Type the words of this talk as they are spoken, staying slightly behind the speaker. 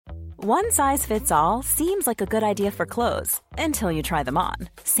One size fits all seems like a good idea for clothes until you try them on.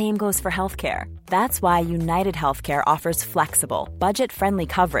 Same goes for healthcare. That's why United Healthcare offers flexible, budget-friendly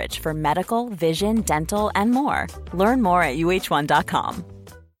coverage for medical, vision, dental, and more. Learn more at uh1.com.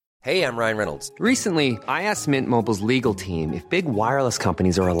 Hey, I'm Ryan Reynolds. Recently, I asked Mint Mobile's legal team if big wireless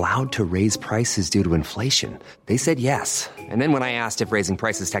companies are allowed to raise prices due to inflation. They said yes. And then when I asked if raising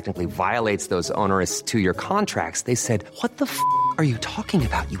prices technically violates those onerous two-year contracts, they said, "What the f*** are you talking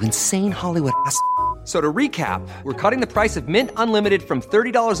about, you insane Hollywood ass?" So to recap, we're cutting the price of Mint Unlimited from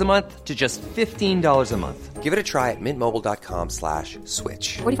 $30 a month to just $15 a month. Give it a try at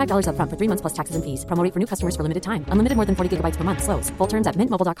mintmobile.com/switch. $45 up front for 3 months plus taxes and fees. Promo rate for new customers for limited time. Unlimited more than 40 gigabytes per month. Slows full terms at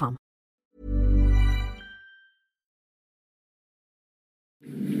mintmobile.com.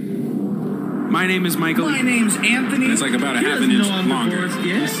 My name is Michael. My name's Anthony. It's like about a half an inch longer.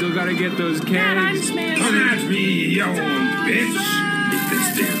 You still gotta get those kegs. Come at me, you old bitch.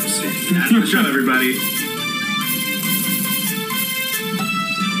 This damn scene. Shut everybody.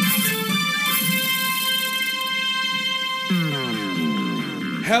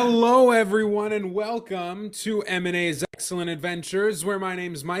 Hello, everyone, and welcome to M&A's Excellent Adventures, where my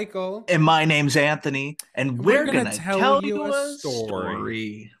name's Michael. And my name's Anthony. And we're going to tell you a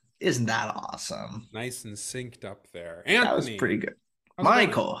story. Isn't that awesome? Nice and synced up there. Anthony. That was pretty good.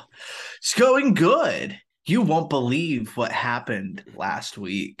 Michael, it's going good. You won't believe what happened last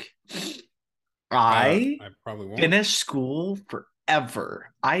week. I probably won't. Finished school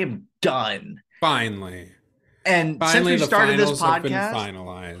forever. I am done. Finally. And Finally, since we started this have been podcast,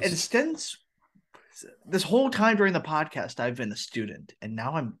 finalized. and since this whole time during the podcast, I've been a student, and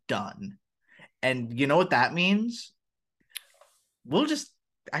now I'm done. And you know what that means?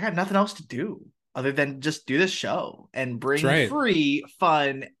 I got nothing else to do other than just do this show and bring free,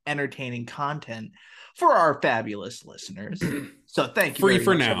 fun, entertaining content for our fabulous listeners. So thank you. Free very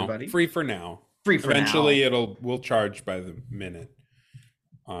for much, now. everybody. Free for now. Free for Eventually, now. we'll charge by the minute.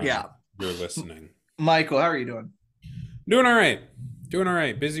 Yeah, you're listening. Michael, how are you doing? Doing all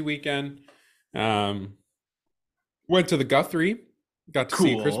right. Busy weekend. Went to the Guthrie. Got to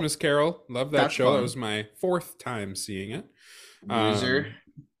see Christmas Carol. Love that show. Fun. That was my 4th time seeing it. Loser.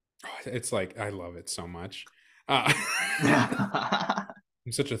 It's like, I love it so much. I'm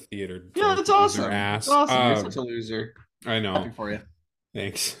such a theater. Yeah, that's awesome. Ass. That's awesome. You're such a loser. I know. Happy for you.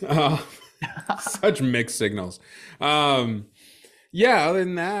 Thanks. Such mixed signals. Yeah, other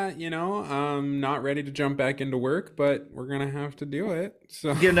than that, I'm not ready to jump back into work, but we're going to have to do it.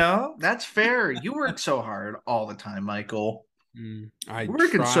 So that's fair. You work so hard all the time, Michael. I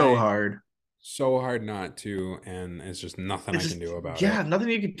working so hard. So hard not to, and it's just nothing I can do about it. Yeah, nothing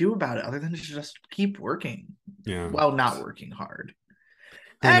you can do about it other than to just keep working. Yeah. Well, not working hard.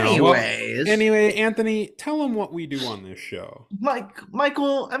 Anyway, Anthony, tell them what we do on this show.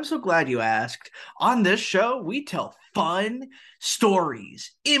 Michael, I'm so glad you asked. On this show, we tell fun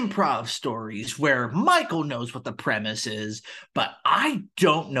stories, improv stories, where Michael knows what the premise is, but I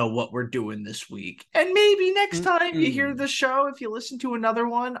don't know what we're doing this week. And maybe next time you hear the show, if you listen to another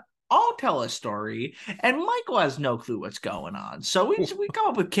one, I'll tell a story, and Michael has no clue what's going on. So we come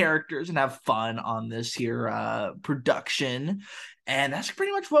up with characters and have fun on this here production, and that's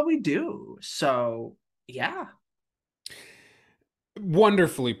pretty much what we do. So, yeah.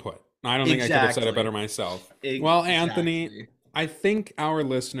 Wonderfully put. I don't think I could have said it better myself. Exactly. Well, Anthony, I think our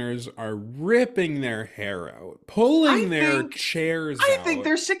listeners are ripping their hair out, pulling their chairs out. I think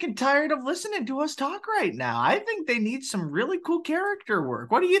they're sick and tired of listening to us talk right now. I think they need some really cool character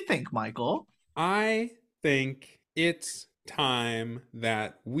work. What do you think, Michael? I think it's time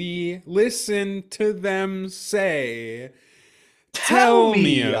that we listen to them say, "Tell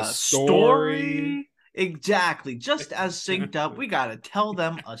me a story." Exactly. Just as synced up, we got to tell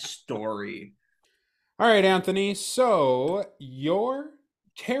them a story. All right, Anthony. So your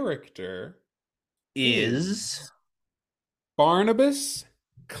character is Barnabas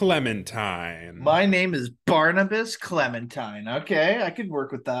Clementine. My name is Barnabas Clementine. Okay, I could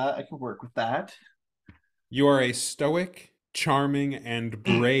work with that. You are a stoic, charming, and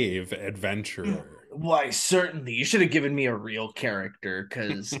brave adventurer. Why, certainly. You should have given me a real character,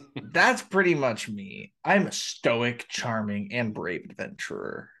 because that's pretty much me. I'm a stoic, charming, and brave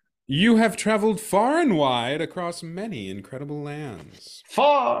adventurer. You have traveled far and wide across many incredible lands.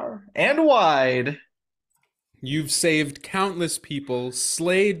 Far and wide. You've saved countless people,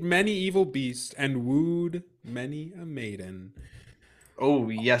 slayed many evil beasts, and wooed many a maiden. Oh,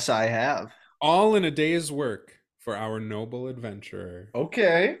 yes, I have. All in a day's work for our noble adventurer.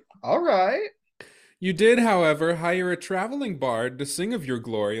 Okay, all right. You did, however, hire a traveling bard to sing of your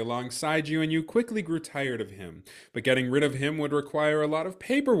glory alongside you, and you quickly grew tired of him. But getting rid of him would require a lot of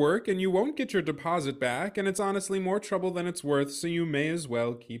paperwork, and you won't get your deposit back, and it's honestly more trouble than it's worth, so you may as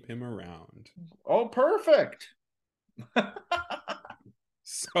well keep him around. Oh, perfect.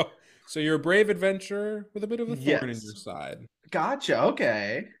 So you're a brave adventurer with a bit of a thorn in your side. Gotcha,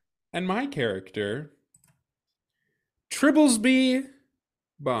 okay. And my character, Tribblesby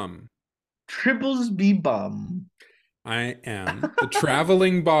Bum. Tribblesby Bum. I am the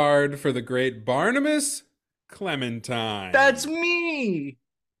traveling bard for the great Barnabas Clementine. That's me.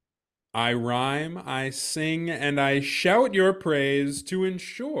 I rhyme, I sing, and I shout your praise to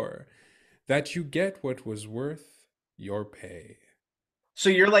ensure that you get what was worth your pay. So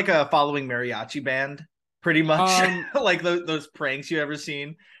you're like a following mariachi band, pretty much, like those pranks you ever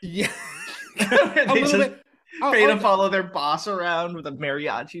seen? Yeah, they just pay to follow their boss around with a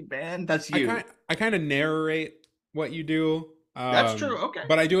mariachi band. That's you. I kind of narrate what you do. That's true. Okay,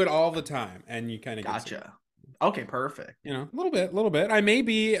 but I do it all the time, and you kind of gotcha. Okay, perfect. You know, a little bit. I may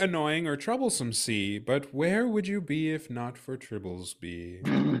be annoying or troublesome, see, but where would you be if not for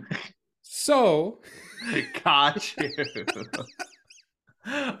Tribblesby? So, got you.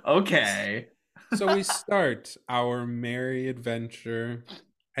 Okay. So we start our merry adventure,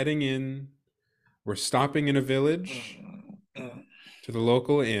 heading in. We're stopping in a village to the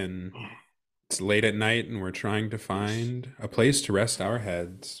local inn. It's late at night, and we're trying to find a place to rest our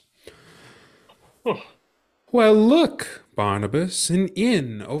heads. Well, look, Barnabas, an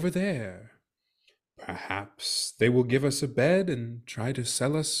inn over there. Perhaps they will give us a bed and try to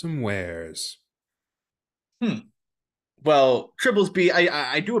sell us some wares. Well, Tribblesby,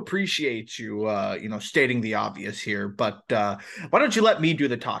 I do appreciate you, stating the obvious here, but why don't you let me do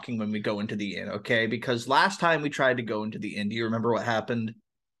the talking when we go into the inn, okay? Because last time we tried to go into the inn, do you remember what happened?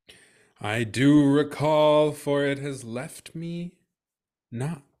 I do recall, for it has left me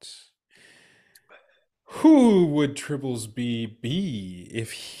not. Who would Tribblesby be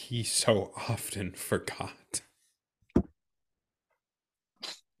if he so often forgot?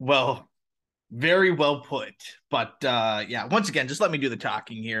 Well, very well put. But yeah, once again, just let me do the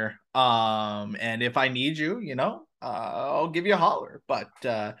talking here. And if I need you, I'll give you a holler. But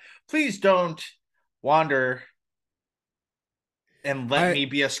please don't wander and let me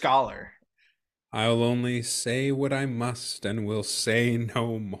be a scholar. I'll only say what I must and will say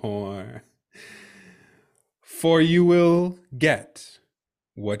no more. For you will get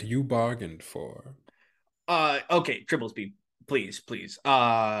what you bargained for. Okay, Tribblesby, please.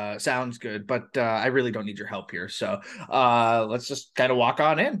 Sounds good, but I really don't need your help here. So let's just kind of walk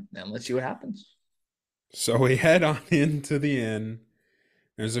on in and let's see what happens. So we head on into the inn.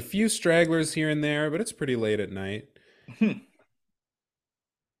 There's a few stragglers here and there, but it's pretty late at night.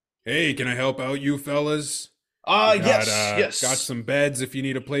 Hey, can I help out you fellas? Yes. Got some beds if you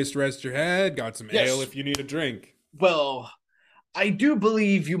need a place to rest your head. Got some ale if you need a drink. Well, I do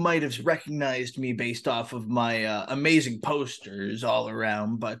believe you might have recognized me based off of my amazing posters all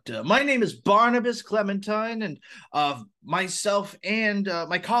around, but my name is Barnabas Clementine, and myself and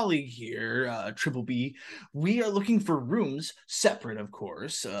my colleague here, Tribbleby, we are looking for rooms, separate of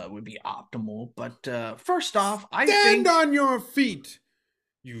course, would be optimal, but first off, Stand on your feet,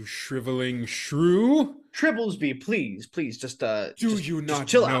 you shriveling shrew! Tribblesby, please, just Do you not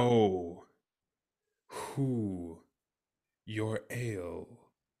chill know who your ale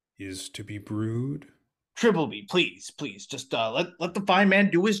is to be brewed? Tribbleby, please, just let the fine man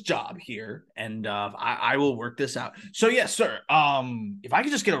do his job here, and I will work this out. So yes, sir. If I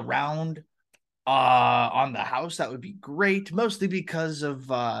could just get around on the house, that would be great. Mostly because of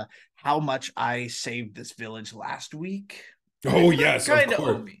how much I saved this village last week. Oh yes, of course.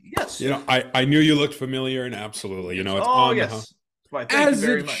 Owe me. Yes. I knew you looked familiar, and absolutely, it's on the house. Why, as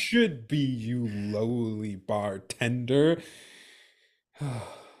it should be, you lowly bartender.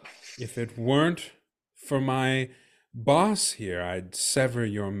 If it weren't for my boss here, I'd sever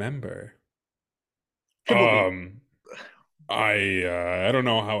your member. I don't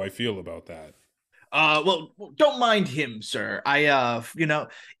know how I feel about that. Well, don't mind him, sir.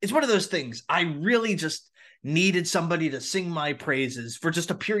 It's one of those things. I really just needed somebody to sing my praises for just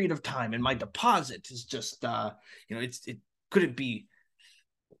a period of time, and my deposit is just it couldn't be.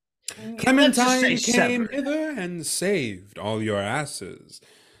 Clementine came hither and saved all your asses.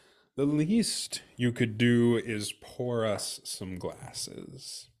 The least you could do is pour us some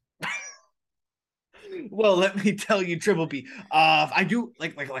glasses. Well, let me tell you, Tribbleby, I do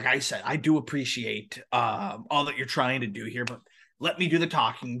like I said, I do appreciate all that you're trying to do here, but let me do the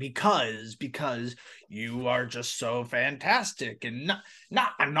talking because you are just so fantastic. And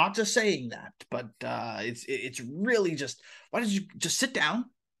not I'm not just saying that, but it's really just, why don't you just sit down?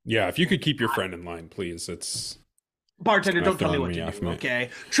 Yeah, if you could keep your friend in line, please. Bartender, don't tell me what to do, okay?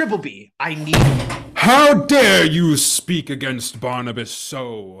 Triple B, I need... How dare you speak against Barnabas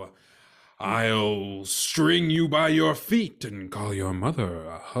so? I'll string you by your feet and call your mother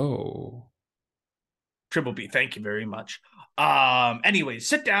a hoe. Triple B, thank you very much. Anyways,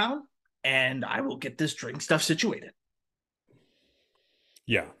 sit down, and I will get this drink stuff situated.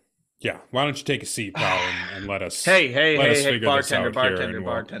 Yeah. Why don't you take a seat, pal, and let us... Hey, bartender.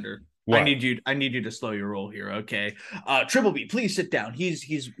 What? I need you to slow your roll here, okay? Triple B, please sit down.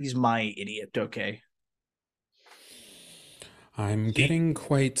 He's my idiot, okay? I'm getting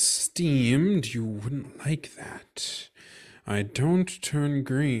quite steamed. You wouldn't like that. I don't turn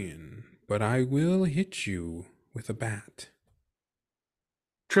green, but I will hit you with a bat.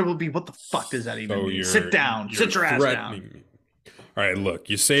 Triple B, what the fuck does that even mean? Sit down. Sit your ass down. Me. All right, look,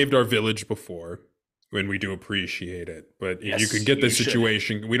 you saved our village before, and we do appreciate it. But if you could get this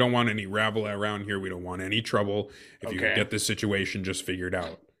situation, we don't want any rabble around here. We don't want any trouble. If you could get this situation just figured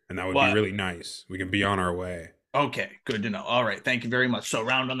out, and that would be really nice. We can be on our way. Okay, good to know. All right, thank you very much. So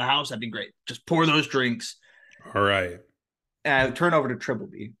round on the house, that'd be great. Just pour those drinks. All right. And turn over to Triple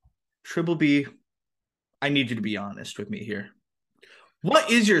B. Triple B, I need you to be honest with me here. What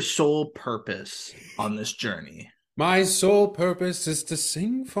is your sole purpose on this journey? My sole purpose is to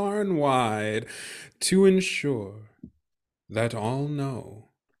sing far and wide, to ensure that all know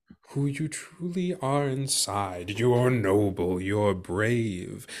who you truly are inside. You're noble, you're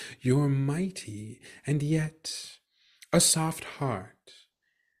brave, you're mighty, and yet a soft heart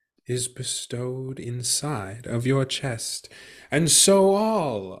is bestowed inside of your chest. And so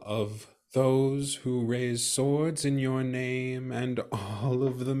all of those who raise swords in your name, and all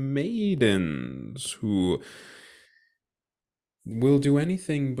of the maidens who will do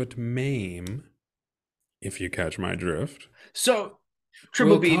anything but maim, if you catch my drift. So,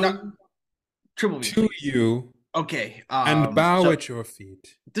 Triple B, to you, okay, and bow at your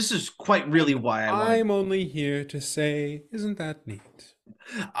feet. This is quite really why I'm only here to say, isn't that neat?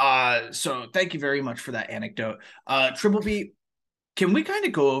 So thank you very much for that anecdote. Triple B, can we kind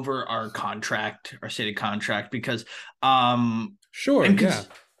of go over our contract, our stated contract? Because sure,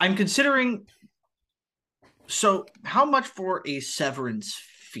 I'm considering. So, how much for a severance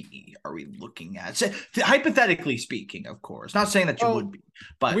fee are we looking at? So, hypothetically speaking, of course. Not saying that you would be,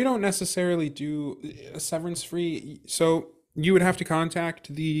 but we don't necessarily do a severance fee. So you would have to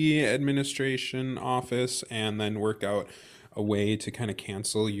contact the administration office and then work out a way to kind of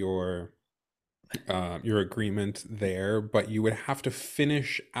cancel your agreement there. But you would have to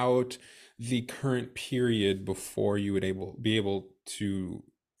finish out the current period before you would be able to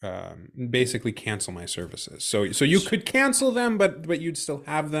basically cancel my services. So you could cancel them, but you'd still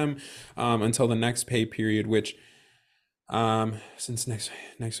have them until the next pay period, which since next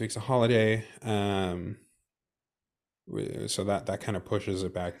week's a holiday, so that kind of pushes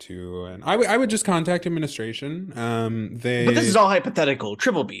it back to, and I would just contact administration. But this is all hypothetical.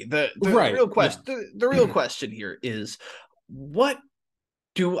 Triple B. The real question. Yeah. The real question here is, what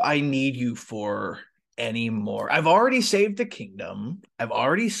do I need you for anymore? I've already saved the kingdom. I've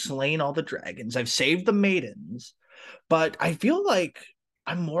already slain all the dragons. I've saved the maidens, but I feel like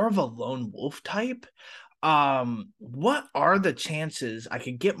I'm more of a lone wolf type. What are the chances I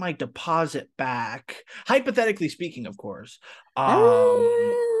could get my deposit back? Hypothetically speaking, of course.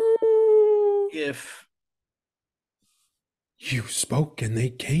 If you spoke and they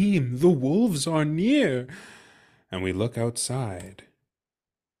came, the wolves are near, and we look outside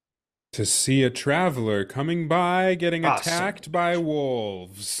to see a traveler coming by getting attacked by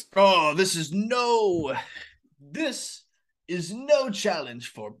wolves. Oh, this is no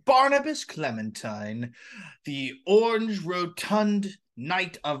challenge for Barnabas Clementine, the Orange Rotund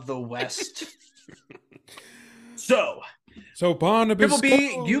Knight of the West. So Barnabas, Triple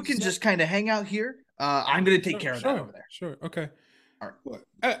B, you can just kind of hang out here. I'm going to take care of that over there. Sure, okay. All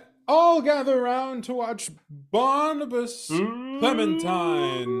right. All gather around to watch Barnabas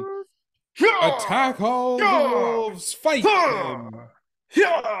Clementine attack all the wolves. Fight them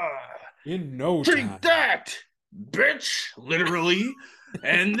in no time. Drink that, bitch, literally,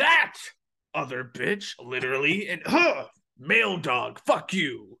 and that other bitch, literally, and male dog, fuck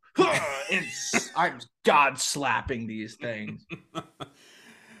you. I'm god slapping these things.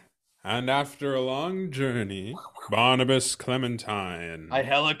 And after a long journey, Barnabas Clementine, I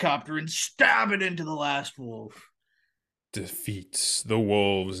helicopter and stab it into the last wolf. Defeats the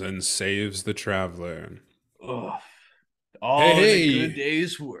wolves and saves the traveler. Ugh. all in a good Hey,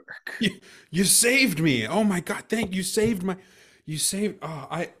 day's work. you saved me. Oh my God, thank you. You saved.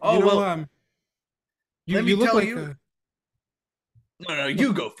 Oh well, let You me look tell like you. a, No, what,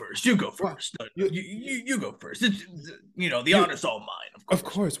 you go first. You go what, first. No, you, you go first. The you, honor's all mine, of of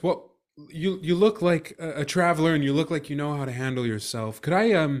course. course. Well, you look like a traveler and you look like you know how to handle yourself.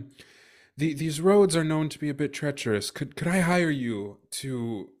 These roads are known to be a bit treacherous. Could I hire you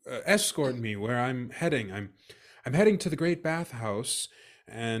to escort me where I'm heading? I'm heading to the Great Bath House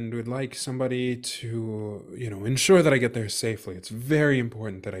and would like somebody to, ensure that I get there safely. It's very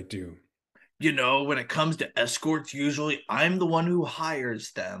important that I do. When it comes to escorts, usually I'm the one who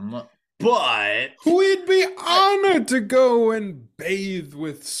hires them. But We'd be I, honored to go and bathe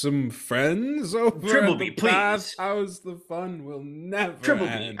with some friends over at the Trimbleby, Bath please. House. The fun will never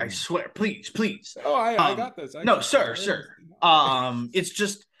Trimbleby, I end. swear, please. Oh, I got this. I No, got this. sir, I sir. understand. It's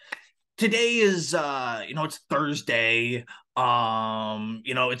just today is it's Thursday.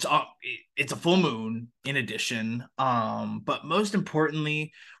 It's a full moon in addition. But most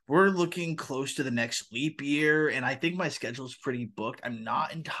importantly, we're looking close to the next leap year, and I think my schedule's pretty booked. I'm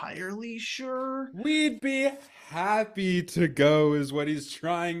not entirely sure. We'd be happy to go, is what he's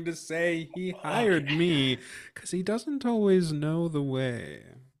trying to say. He Okay. hired me because he doesn't always know the way.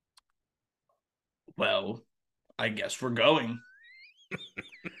 Well, I guess we're going.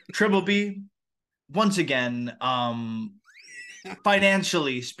 Trimbleby, once again,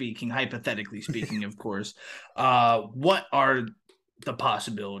 financially speaking, hypothetically speaking, of course, what are the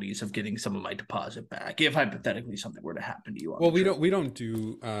possibilities of getting some of my deposit back if hypothetically something were to happen to you on Well, the trip? we don't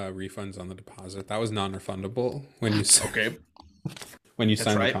do refunds on the deposit. That was non-refundable when Okay, when you that's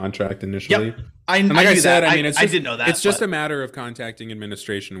signed the right. contract initially. Yep, I And like I knew said, that. I mean, I did know that. it's just But a matter of contacting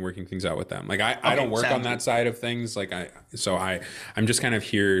administration and working things out with them. Like I don't okay, work on sounds that good. side of things. I'm just kind of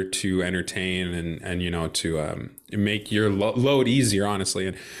here to entertain and to make your load easier, honestly.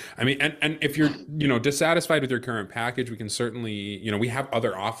 And I mean, and if you're dissatisfied with your current package, we can certainly we have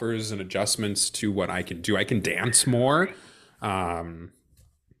other offers and adjustments to what I can do. I can dance more. I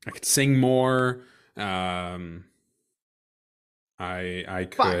could sing more. I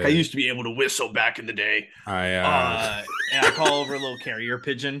Fuck, I could. used to be able to whistle back in the day. I And I call over a little carrier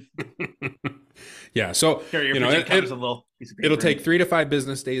pigeon. Yeah, so Carrier pigeon comes with a little piece of paper. it'll take 3 to 5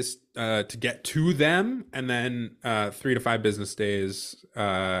 business days to get to them, and then 3 to 5 business days.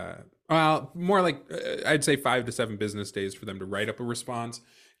 Well, more like I'd say 5 to 7 business days for them to write up a response,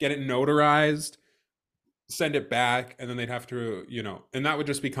 get it notarized, send it back, and then they'd have to, and that would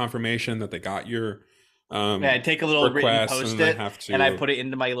just be confirmation that they got your Yeah, I take a little written request, and then post-it they have to. and I put it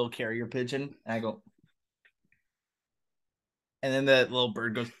into my little carrier pigeon and I go, and then the little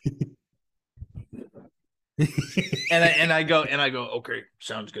bird goes, and I go, okay,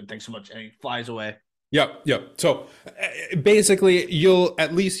 sounds good, thanks so much, and he flies away. Yep. So basically, you'll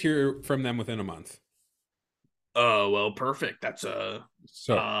at least hear from them within a month. Oh, well, perfect. That's So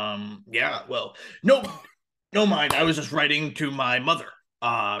yeah. Well, no mind. I was just writing to my mother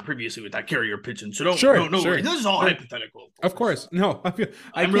previously with that carrier pigeon, so sure, no sure, worries. This is all sure. hypothetical. Of course, no. I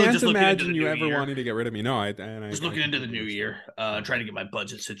I'm really can't just looking into imagine the you new ever year. wanting to get rid of me. No, I Just looking into the new year, trying to get my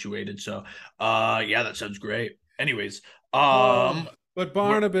budget situated. So, yeah, that sounds great. Anyways, Oh, but we're,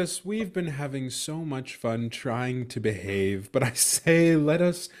 Barnabas, we've been having so much fun trying to behave. But I say, let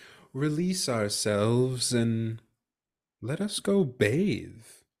us release ourselves and let us go bathe.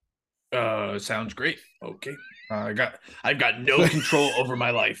 sounds great. Okay, I've got no control over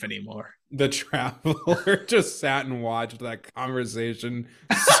my life anymore. The traveler just sat and watched that conversation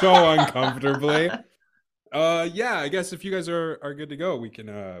so uncomfortably. Yeah, I guess if you guys are good to go, we can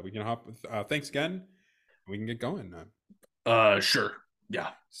hop. Thanks again. We can get going. Sure.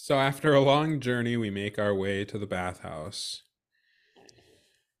 Yeah. So after a long journey, we make our way to the bathhouse.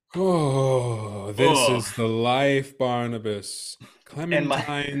 Oh, this Ugh. is the life, Barnabas. And my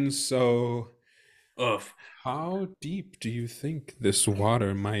Clementine, so ugh. how deep do you think this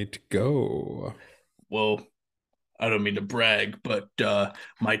water might go? Well, I don't mean to brag, but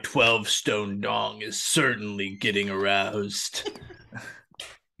my 12-stone dong is certainly getting aroused.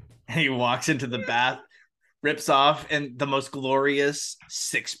 And he walks into the bath, rips off, and the most glorious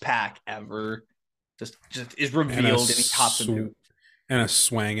six-pack ever just is revealed, and he hops into And a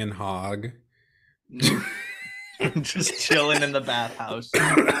swangin' hog. just chilling in the bathhouse.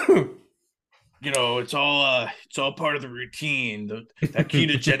 It's all part of the routine. That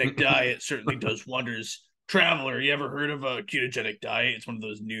ketogenic diet certainly does wonders. Traveler, you ever heard of a ketogenic diet? It's one of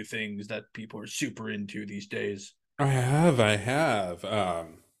those new things that people are super into these days. I have.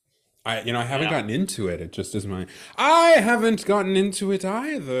 I haven't Yeah. gotten into it. It just is my. I haven't gotten into it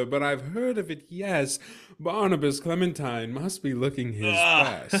either, but I've heard of it. Yes, Barnabas Clementine must be looking his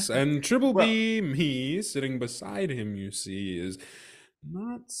Uh, best, and Triple well, B, me sitting beside him, you see, is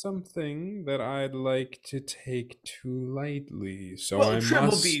not something that I'd like to take too lightly. So well, I Triple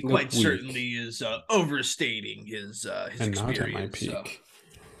B must quite look weak certainly is overstating his and not at my experience. So peak.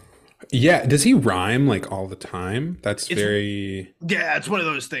 Yeah, does he rhyme like all the time? That's it's very. yeah, it's one of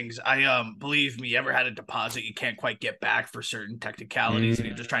those things. I believe me, ever had a deposit you can't quite get back for certain technicalities, and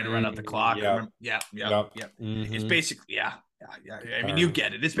you're just trying to run out the clock. Yeah. Remember? Yeah, yeah, Yep. yeah. It's Mm-hmm. basically yeah. I mean, you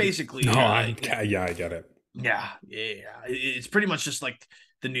get it. It's basically No, I get it. yeah. It's pretty much just like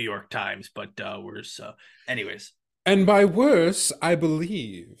the New York Times, but worse. So, anyways, And by worse, I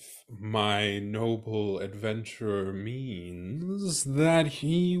believe my noble adventurer means that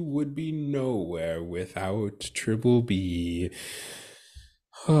he would be nowhere without Triple B.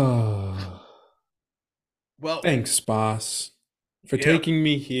 well, Thanks, boss, for yeah. taking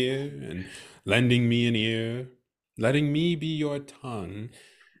me here and lending me an ear, letting me be your tongue,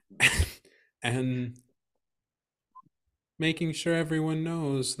 and making sure everyone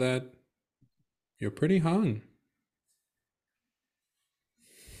knows that you're pretty hung.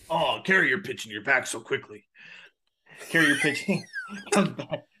 Oh, carrier pitching your back so quickly. Carrier pitching comes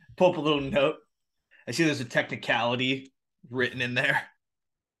back. Pull up a little note. I see there's a technicality written in there.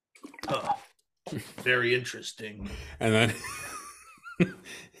 Oh, very interesting. And then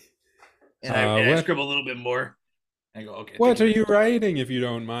And I what scribble a little bit more. I go, okay. what are you writing, if you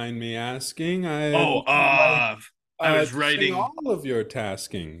don't mind me asking? Oh, I was to writing. sing all of your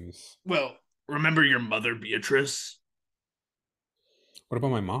taskings. Well, remember your mother, Beatrice? What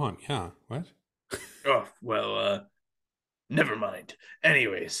about my mom? Yeah, what? Oh, well, never mind.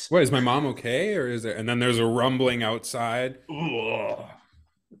 Anyways. What, is my mom okay, or is there? And then there's a rumbling outside. Ooh.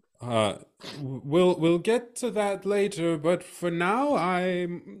 We'll get to that later, but for now,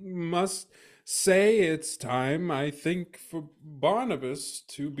 must say it's time, I think, for Barnabas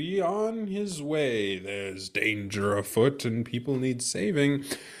to be on his way. There's danger afoot, and people need saving.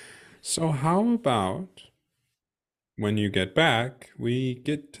 So how about when you get back, we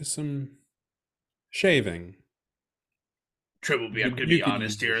get to some shaving? Triple B, I'm going to You be could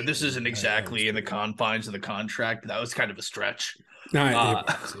honest use here. your This isn't shave. exactly in the confines of the contract. That was kind of a stretch. No,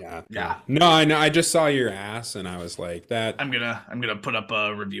 Yeah. No, I know. I just saw your ass, and I was like, "That." I'm gonna put up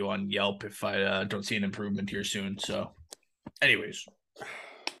a review on Yelp if I don't see an improvement here soon. So, anyways,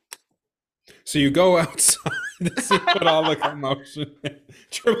 So you go outside to see what all the commotion.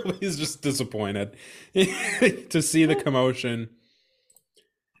 Triple B is just disappointed to see the commotion,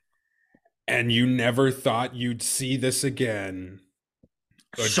 and you never thought you'd see this again.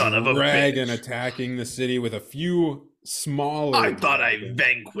 A son of a dragon bitch. attacking the city with a few smaller. I thought I dragons.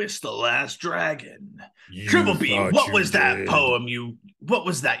 vanquished the last dragon. You Triple B, thought what you was that did. poem what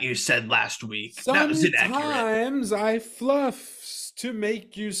was that you said last week? That was inaccurate. Sometimes I fluffs to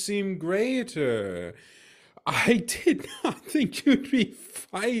make you seem greater. I did not think you'd be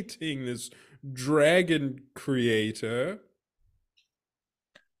fighting this dragon creator.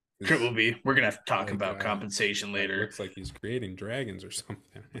 Triple B, we're gonna have to talk Like, about compensation It later. looks like he's creating dragons or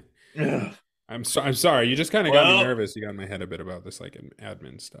something. Ugh. I'm sorry. You just kind of got me Well- nervous. You got in my head a bit about this, like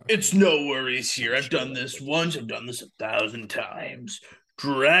admin stuff. It's no worries here. I've done this once. I've done this 1,000 times.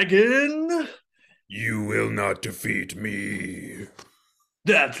 Dragon? You will not defeat me.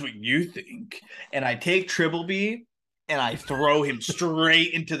 That's what you think. And I take Triple B and I throw him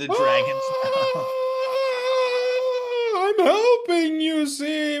straight into the dragon's mouth. I'm helping you,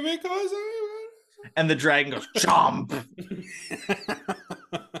 see, because And the dragon goes, chomp.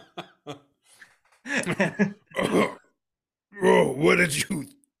 Oh, what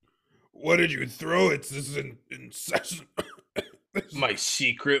did you throw? It's this incessant, My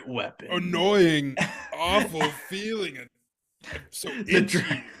secret weapon. annoying, awful feeling. I'm so The, itchy.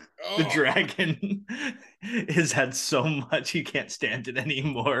 the Oh. dragon has had so much he can't stand it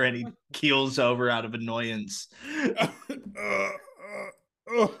anymore, and he keels over out of annoyance.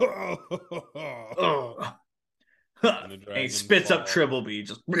 Oh. Ugh. And the And he dragon spits up falls. Triple B.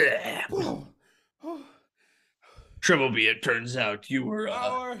 Just Triple B. It turns out you were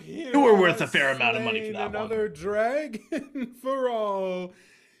Our were worth hero a fair amount of money for slain that one. another dragon for all.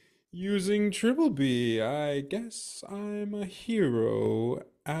 Using Triple B, I guess I'm a hero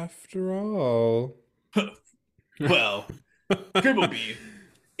after all. well, Triple B.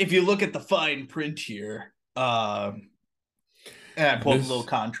 If you look at the fine print here, and I pulled This- a little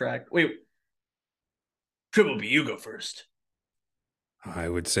contract. Wait, Triple B, you go first. I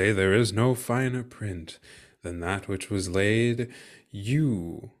would say there is no finer print than that which was laid.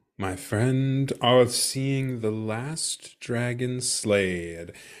 You My friend, are seeing the last dragon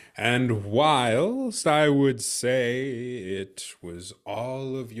slayed, and whilst I would say it was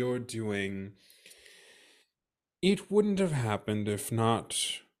all of your doing, it wouldn't have happened if not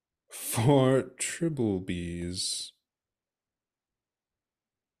for Tribblebee's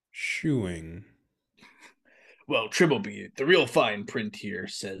shoeing. Well, Tribbleby, the real fine print here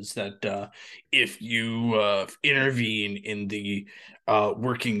says that if you intervene in the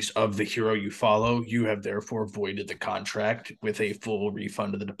workings of the hero you follow, you have therefore voided the contract with a full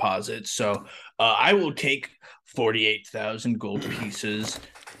refund of the deposit. So I will take 48,000 gold pieces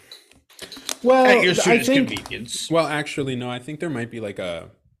Well, at your I soonest think. convenience. Well, actually, no. I think there might be like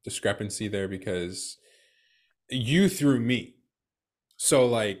a discrepancy there because you threw me. So,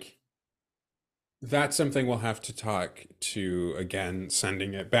 like, that's something we'll have to talk to again,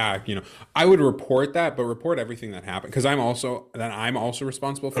 sending it back. I would report that, but report everything that happened because I'm also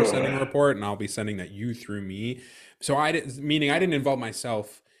responsible for sending a report, and I'll be sending that you threw me. So meaning I didn't involve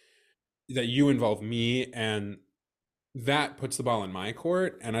myself, that you involved me, and that puts the ball in my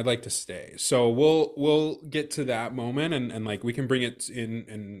court, and I'd like to stay. So we'll get to that moment, and like we can bring it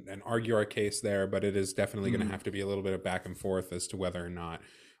in and argue our case there, but it is definitely going to have to be a little bit of back and forth as to whether or not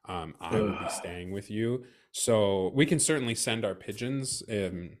I will be staying with you. So we can certainly send our pigeons,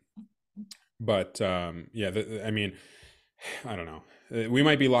 but yeah, I mean, I don't know. We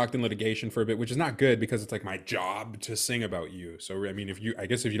might be locked in litigation for a bit, which is not good because it's like my job to sing about you. So I mean, I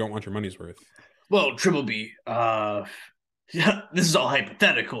guess if you don't want your money's worth. Well, Tribbleby, yeah, this is all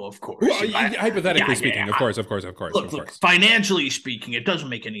hypothetical, of course. Well, hypothetically speaking, of course. Look, financially speaking, it doesn't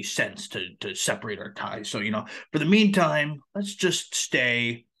make any sense to separate our ties. So, for the meantime, let's just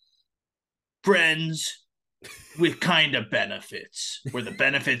stay friends with kind of benefits, where the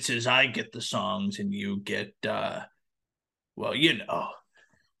benefits is I get the songs and you get, Right.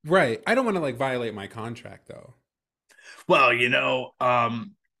 I don't want to like violate my contract though. Well,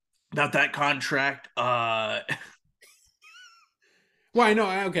 about that contract, Well, I know.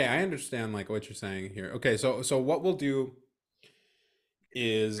 Okay, I understand like what you're saying here. Okay, so what we'll do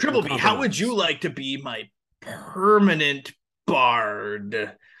is Tribbleby, how would you like to be my permanent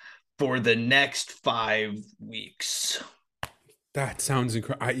bard for the next 5 weeks? That sounds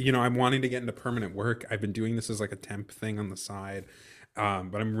incredible. I'm wanting to get into permanent work. I've been doing this as like a temp thing on the side,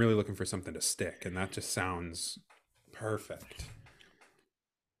 but I'm really looking for something to stick, and that just sounds perfect.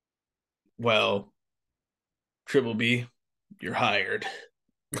 Well, Tribbleby, you're hired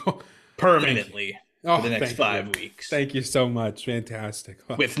permanently for the next 5 weeks. Thank you so much. Fantastic.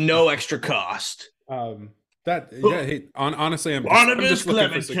 With no extra cost. Hey, honestly, Barnabas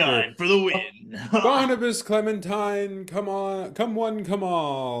Clementine for the win. Barnabas Clementine, come on, come one, come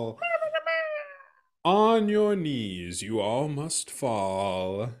all. On your knees, you all must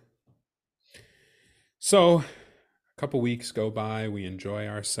fall. So, a couple weeks go by, we enjoy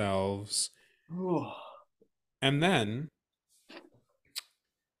ourselves, and then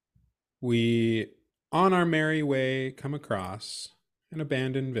we, on our merry way, come across an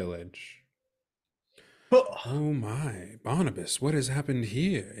abandoned village. Oh my, Barnabas, what has happened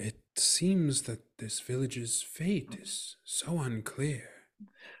here? It seems that this village's fate is so unclear.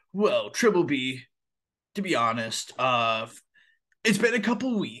 Well, Tribbleby, to be honest, it's been a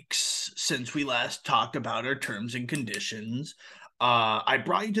couple weeks since we last talked about our terms and conditions. I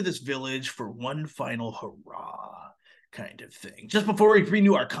brought you to this village for one final hurrah kind of thing. Just before we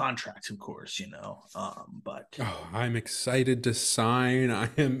renew our contracts, of course, but... Oh, I'm excited to sign.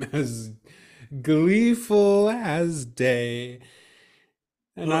 I am as gleeful as day.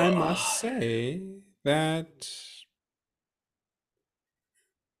 And I must say that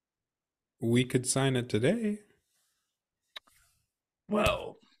we could sign it today.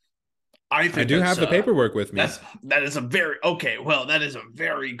 Well, I think I do have the paperwork with me. That is a very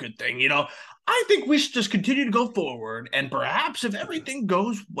good thing. I think we should just continue to go forward, and perhaps if everything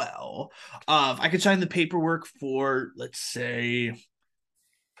goes well, I could sign the paperwork for, let's say,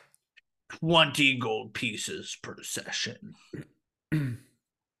 20 gold pieces per session. And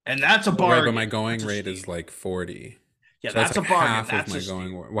that's a bargain. Right, but my going rate is like 40. Yeah, so that's a bargain. Half that's of my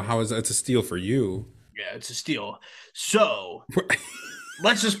going rate. Well, how is that? It's a steal for you. Yeah, it's a steal. So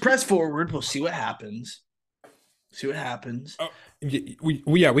let's just press forward. We'll see what happens. We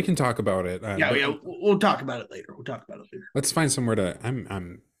can talk about it. We'll talk about it later. Let's find somewhere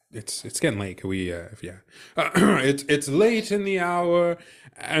to. It's getting late. Can we? It's late in the hour,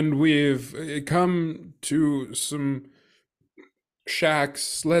 and we've come to some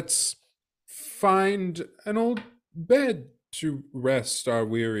shacks. Let's find an old bed to rest our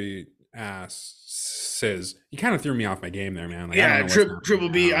weary asks, you kind of threw me off my game there, man. Like, I Yeah, don't know what's happening Triple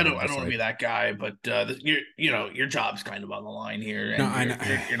B. now. I don't want It's to be that guy, but your job's kind of on the line here. And No, I know.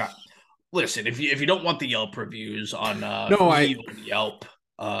 you're not. Listen, if you don't want the Yelp reviews on Yelp,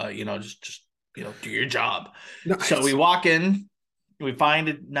 just do your job. No, So we walk in, we find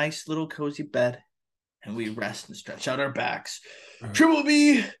a nice little cozy bed, and we rest and stretch out our backs. Triple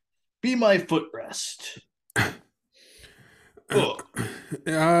B, be my footrest.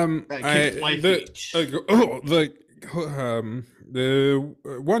 The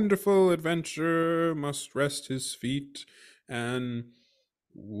wonderful adventurer must rest his feet and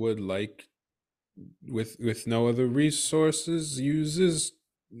would like, with no other resources, uses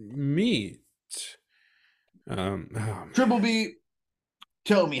meat. Triple B,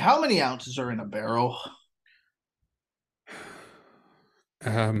 tell me, how many ounces are in a barrel?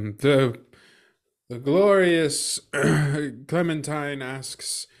 The glorious Clementine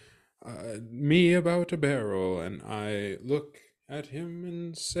asks me about a barrel, and I look at him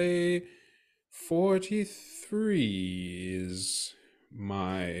and say 43 is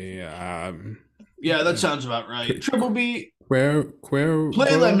my Yeah, that sounds about right. Triple B, where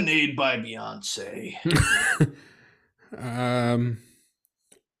play Lemonade by Beyonce.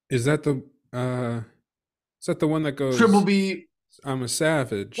 Is that the one that goes Triple B, I'm a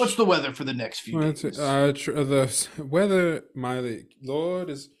savage? what's the weather for the next few days? The weather, my lord,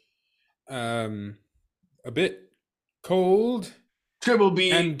 is a bit cold. Triple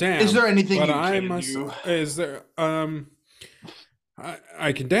B, and damp. Is there anything but you I can must, do? Is there? I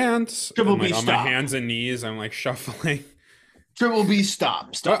can dance. Triple I'm B, like, on my stop. hands and knees. I'm like shuffling. Triple B,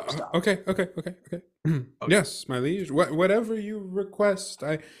 stop. Okay. Yes, my liege. Whatever you request,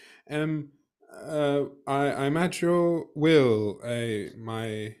 I am. I'm at your will.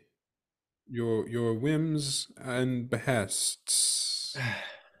 Your whims and behests.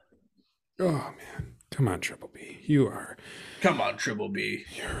 Oh man, come on, Triple B. You are. Come on, Triple B.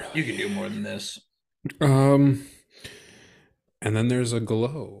 You can do more than this. And then there's a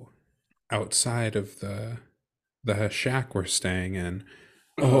glow outside of the shack we're staying in.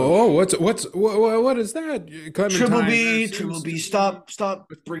 Oh, what is that? Clementine, Triple B, stop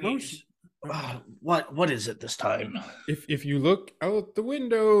bringing. What is it this time? If you look out the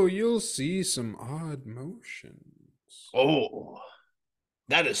window, you'll see some odd motions. Oh,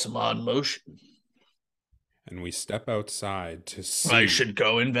 that is some odd motion. And we step outside to see. I should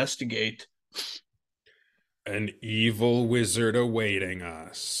go investigate. An evil wizard awaiting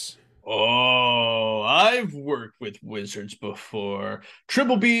us. Oh, I've worked with wizards before.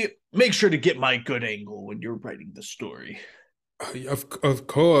 Triple B, make sure to get my good angle when you're writing the story. Of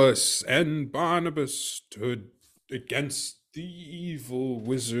course, and Barnabas stood against the evil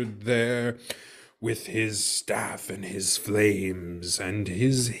wizard there with his staff and his flames and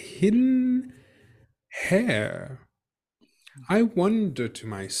his hidden hair. I wonder to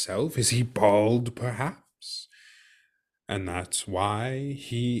myself, is he bald perhaps? And that's why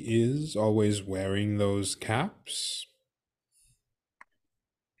he is always wearing those caps?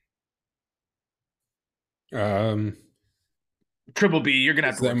 Triple B, you're gonna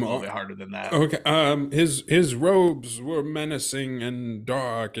have to work a little bit harder than that. Okay. His robes were menacing and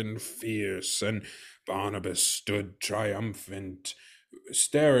dark and fierce, and Barnabas stood triumphant,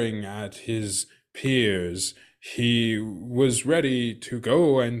 staring at his peers. He was ready to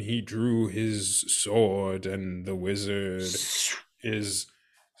go, and he drew his sword, and the wizard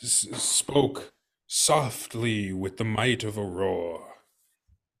spoke softly with the might of a roar.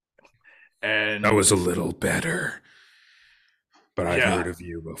 And that was a little better. But I've Yeah. heard of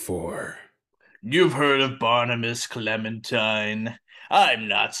you before. You've heard of Barnabas Clementine. I'm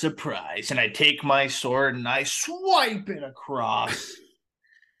not surprised. And I take my sword and I swipe it across.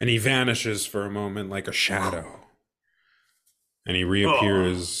 And he vanishes for a moment like a shadow. And he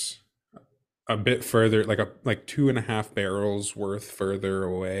reappears a bit further, like 2.5 barrels worth further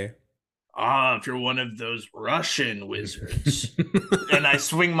away. Ah, if you're one of those Russian wizards. And I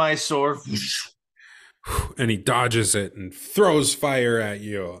swing my sword. And he dodges it and throws fire at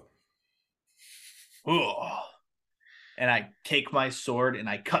you. Oh. And I take my sword and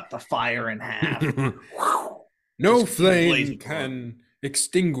I cut the fire in half. No Just flame blazing can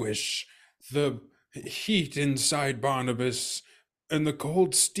extinguish the heat inside Barnabas, and the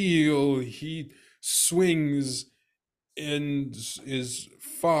cold steel he swings in his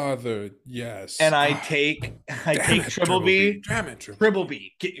father. Yes. And I take Triple B. Damn it, Triple Triple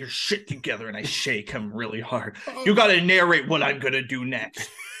B, get your shit together. And I shake him really hard. You got to narrate what I'm going to do next.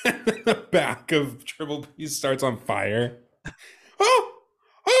 The back of Triple B starts on fire.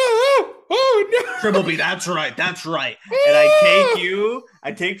 Oh no! Tribbleby, that's right. And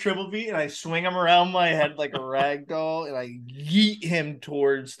I take Tribbleby and I swing him around my head like a rag doll and I yeet him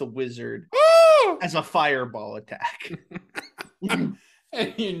towards the wizard Oh! as a fireball attack. And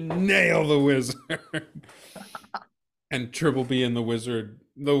you nail the wizard. And Tribbleby and the wizard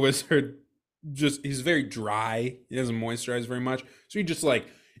just, he's very dry. He doesn't moisturize very much. So he just like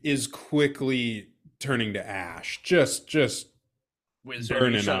is quickly turning to ash. Just Wizard,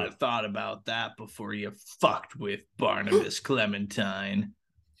 burning you should up. have thought about that before you fucked with Barnabas Clementine.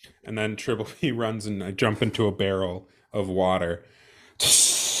 And then Tribbleby runs and I jump into a barrel of water.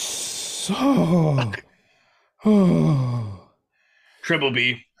 Oh.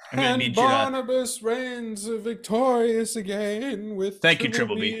 Tribbleby, I'm gonna And need you to. Barnabas reigns victorious again with Thank you,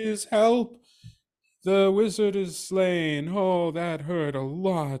 Tribbleby. Tribbleby's help. The wizard is slain. Oh, that hurt a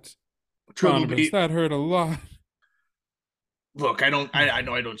lot. Barnabas, Tribbleby, that hurt a lot. look, I know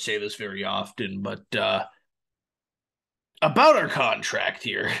I don't say this very often, but about our contract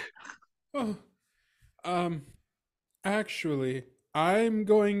here. Oh, actually, I'm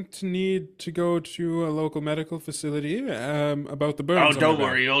going to need to go to a local medical facility about the burns. Oh, on don't my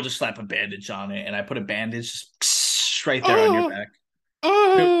back. worry, you'll just slap a bandage on it, and I put a bandage just right there on your back.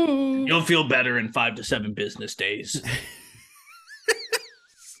 Oh, You'll feel better in 5 to 7 business days.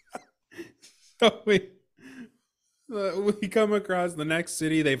 So we come across the next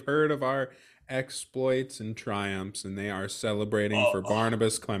city. They've heard of our exploits and triumphs, and they are celebrating for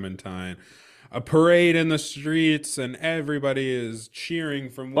Barnabas Clementine. A parade in the streets, and everybody is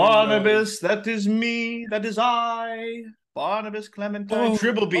cheering from windows. Barnabas, that is me, that is I. Barnabas Clementine.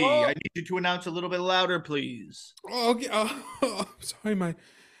 Tribbleby, I need you to announce a little bit louder, please. Sorry,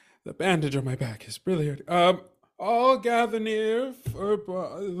 the bandage on my back is really hurt. All gather near for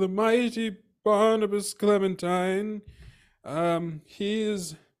the mighty Barnabas Clementine.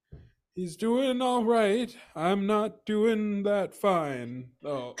 He's doing all right. I'm not doing that fine.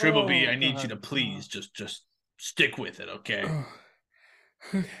 Tribbleby, I need you to please just stick with it, okay?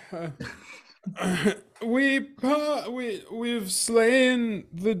 We've slain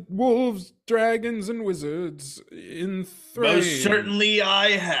the wolves, dragons, and wizards in Thrain. Most certainly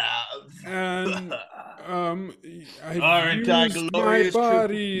I have. And I've Aren't I used my glorious,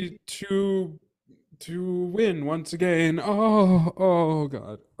 body to win once again. Oh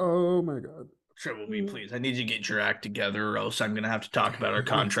God. Oh my God. Tribbleby, please, I need you to get your act together, or else I'm gonna have to talk about our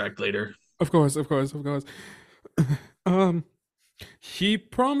contract later. Of course. He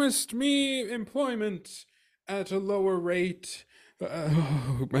promised me employment at a lower rate.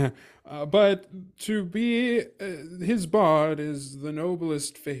 But to be his bard is the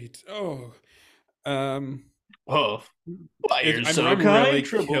noblest fate. Why, you're so I'm kind, really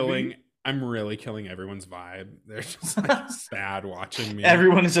Tribbleby. I'm really killing everyone's vibe. They're just like sad watching me.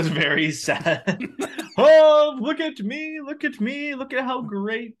 Everyone is just very sad. Oh, look at me, look at how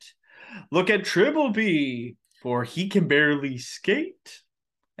great. Look at Tribbleby, for he can barely skate.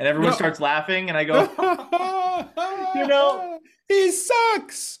 And everyone starts laughing, and I go, he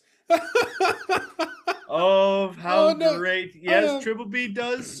sucks. Oh, how no. great. Yes, Tribbleby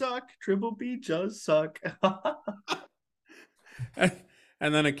does suck. Tribbleby does suck.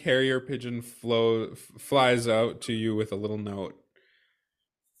 And then a carrier pigeon flies out to you with a little note.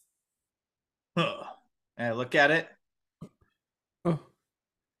 And I look at it. Oh.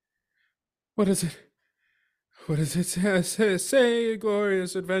 What is it? What does it say,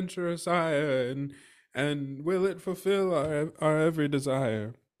 glorious adventurer sire, and will it fulfill our every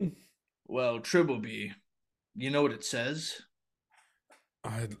desire? Well, Tribbleby, you know what it says?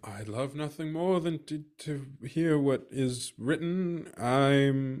 I'd love nothing more than to hear what is written.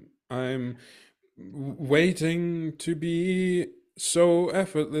 I'm waiting to be so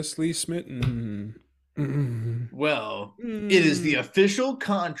effortlessly smitten. Well, it is the official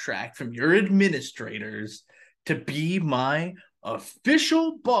contract from your administrators to be my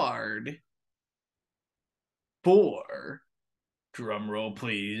official bard for, drumroll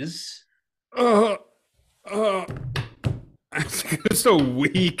please, it's a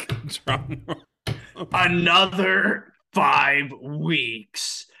weak drum. another 5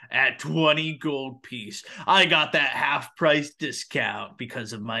 weeks at 20 gold piece. I got that half price discount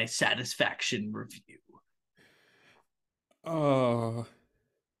because of my satisfaction review.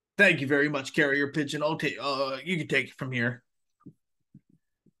 Thank you very much, carrier pigeon. I'll take. You can take it from here.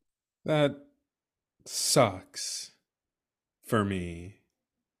 That sucks for me.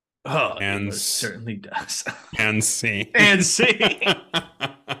 Oh, And it certainly does. And see. And see.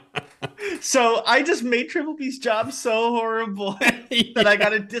 So I just made Tribbleby's job so horrible that I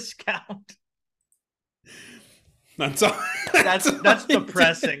got a discount. That's all. That's all he did.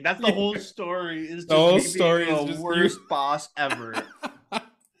 depressing. That's the whole story. Is The whole just me story being is the just worst you. boss ever.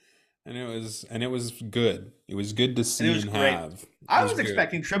 And it was good. It was good to see And it was and great. have. I was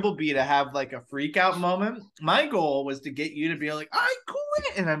expecting Triple B to have like a freak out moment. My goal was to get you to be like, I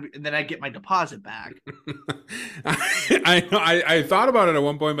quit, and then I get my deposit back. I thought about it at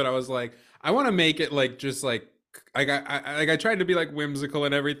one point, but I was like, I want to make it like just like I tried to be like whimsical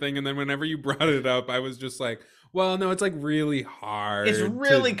and everything, and then whenever you brought it up, I was just like, well, no, it's like really hard. It's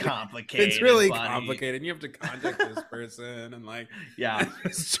really complicated. It's really buddy. complicated. And you have to contact this person and like Yeah.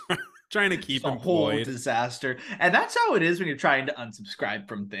 trying to keep It's a whole employed. disaster. And that's how it is when you're trying to unsubscribe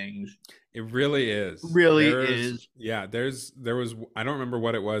from things. It really is. Yeah, there was I don't remember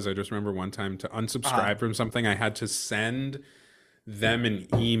what it was. I just remember one time to unsubscribe from something, I had to send them an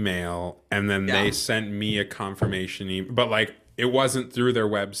email, and then they sent me a confirmation email. But like it wasn't through their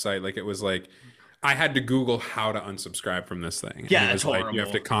website. Like it was like I had to Google how to unsubscribe from this thing. Yeah, and it was it's like horrible. you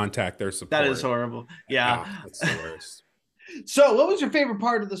have to contact their support. That is horrible. Yeah. Oh, that's the worst. So what was your favorite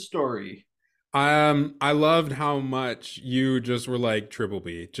part of the story? I loved how much you just were like Triple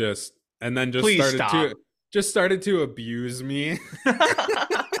B, and then Please started to abuse me.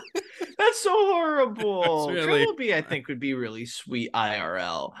 That's so horrible. That's really- Triple B, I think, would be really sweet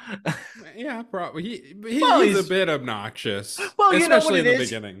IRL. Yeah, probably. He's He's a bit obnoxious. Well, you know what especially it in the is?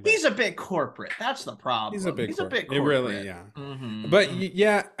 beginning. But He's a bit corporate. That's the problem. he's a bit corporate. It corporate. really, yeah. Mhm. But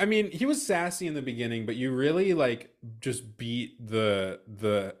yeah, I mean, he was sassy in the beginning, but you really like just beat the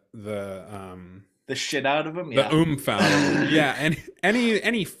shit out of him. Yeah. the oomph out of him. Yeah, and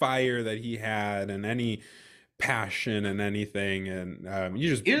any fire that he had and any passion and anything, and you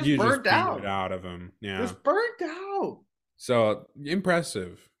just beat burnt out. it out of him. It Yeah. was burnt out. So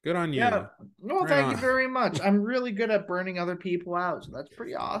impressive. Good on you. Yeah. No, Right thank on. you very much. I'm really good at burning other people out, so that's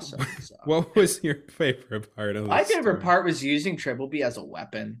pretty awesome. So. What was your favorite part of this My favorite story? part was using Triple B as a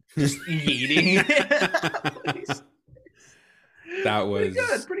weapon, just eating. That was pretty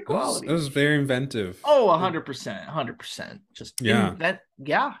good, pretty quality. That was very inventive. Oh, 100%, 100%. Just Yeah. It's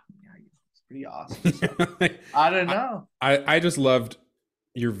pretty awesome. So, I don't know. I just loved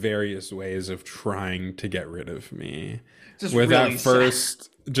your various ways of trying to get rid of me. Just With really that first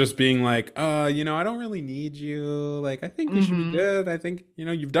just being like, I don't really need you. Like, I think we should be good. I think,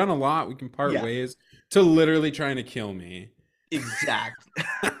 you've done a lot. We can part ways. To literally trying to kill me. Exactly.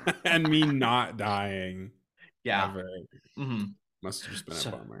 And me not dying. Yeah. Ever. Mm-hmm. Must have just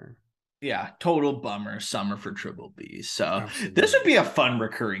been a bummer. Yeah, total bummer summer for Triple B. So Absolutely. this would be a fun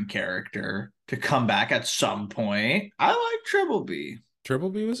recurring character to come back at some point. I like Triple B.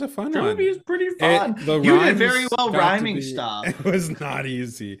 Triple B was a fun Triple one. B is pretty fun. You did rhymes very well got to rhyming be- stuff. It was not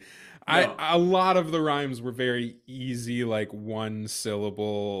easy. No. A lot of the rhymes were very easy, like one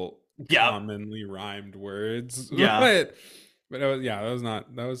syllable, Yep. commonly rhymed words. Yeah. but that was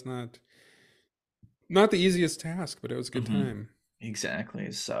not the easiest task, but it was a good time.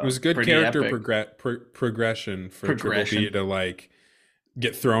 Exactly. So It was good pretty character epic. progression for Triple B to like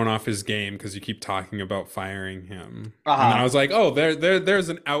get thrown off his game because you keep talking about firing him. And then I was like, oh, there's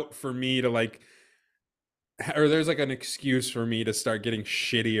an out for me to like, or there's like an excuse for me to start getting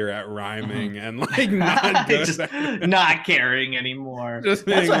shittier at rhyming and like not good Just at it. not caring anymore. Just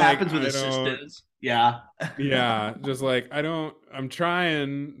That's being what like, happens with I don't- assistants. Yeah. Yeah, just like I'm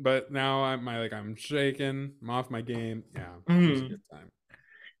trying, but now I'm shaking. I'm off my game. Yeah, it was a good time.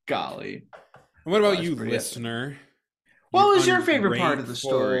 Golly. And what about That's you, pretty epic. listener? What You was your favorite part of the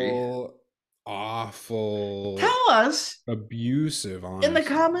story? ungrateful, Awful, Tell us abusive, in the honestly.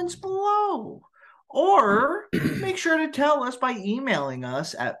 comments below. Or make sure to tell us by emailing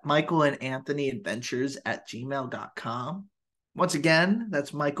us at michaelandanthonyadventures@gmail.com. Once again,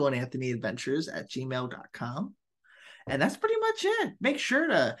 that's michaelandanthonyadventures@gmail.com. And that's pretty much it. Make sure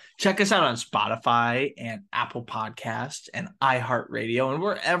to check us out on Spotify and Apple Podcasts and iHeartRadio and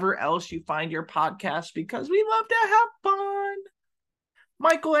wherever else you find your podcasts because we love to have fun.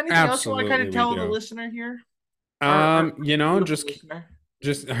 Michael, anything else you want to kind of Absolutely, tell we the do. listener here?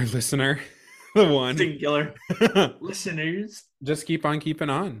 Just our listener, the one. Singular listeners. Just keep on keeping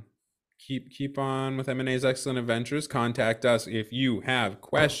on. Keep on with M&A's Excellent Adventures. Contact us if you have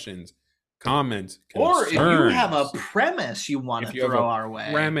questions, comments, Or if you have a concerns. premise you want If to you have throw a our way,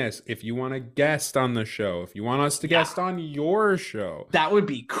 premise, if you want to guest on the show, if you want us to guest on your show, that would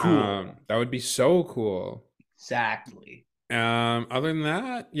be cool. that would be so cool. Exactly. Other than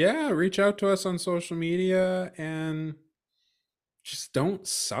that, yeah, reach out to us on social media and just don't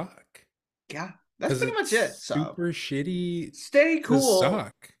suck. Yeah, that's 'Cause pretty much it. it's So super shitty stay to cool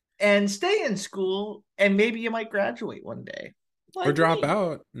suck. and stay in school, and maybe you might graduate one day. Or drop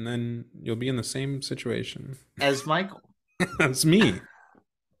out, and then you'll be in the same situation. As Michael. That's me.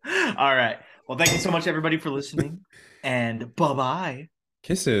 All right. Well, thank you so much, everybody, for listening. And bye-bye.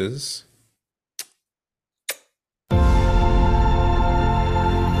 Kisses.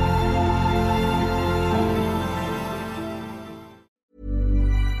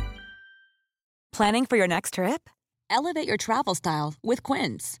 Planning for your next trip? Elevate your travel style with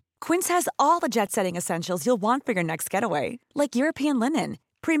Quince. Quince has all the jet-setting essentials you'll want for your next getaway, like European linen,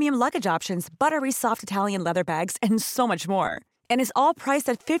 premium luggage options, buttery soft Italian leather bags, and so much more. And is all priced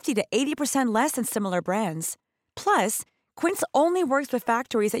at 50 to 80% less than similar brands. Plus, Quince only works with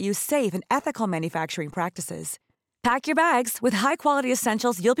factories that use safe and ethical manufacturing practices. Pack your bags with high-quality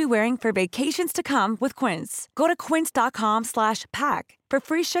essentials you'll be wearing for vacations to come with Quince. Go to quince.com/pack for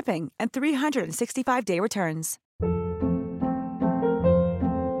free shipping and 365-day returns.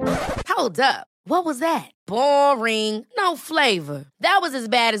 Hold up. What was that? Boring. No flavor. That was as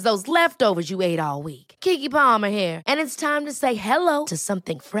bad as those leftovers you ate all week. Keke Palmer here, and it's time to say hello to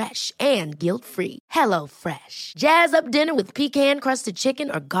something fresh and guilt-free. HelloFresh. Jazz up dinner with pecan-crusted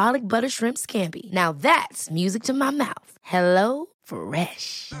chicken or garlic butter shrimp scampi. Now that's music to my mouth.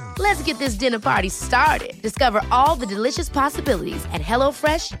 HelloFresh. Let's get this dinner party started. Discover all the delicious possibilities at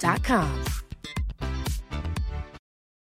HelloFresh.com.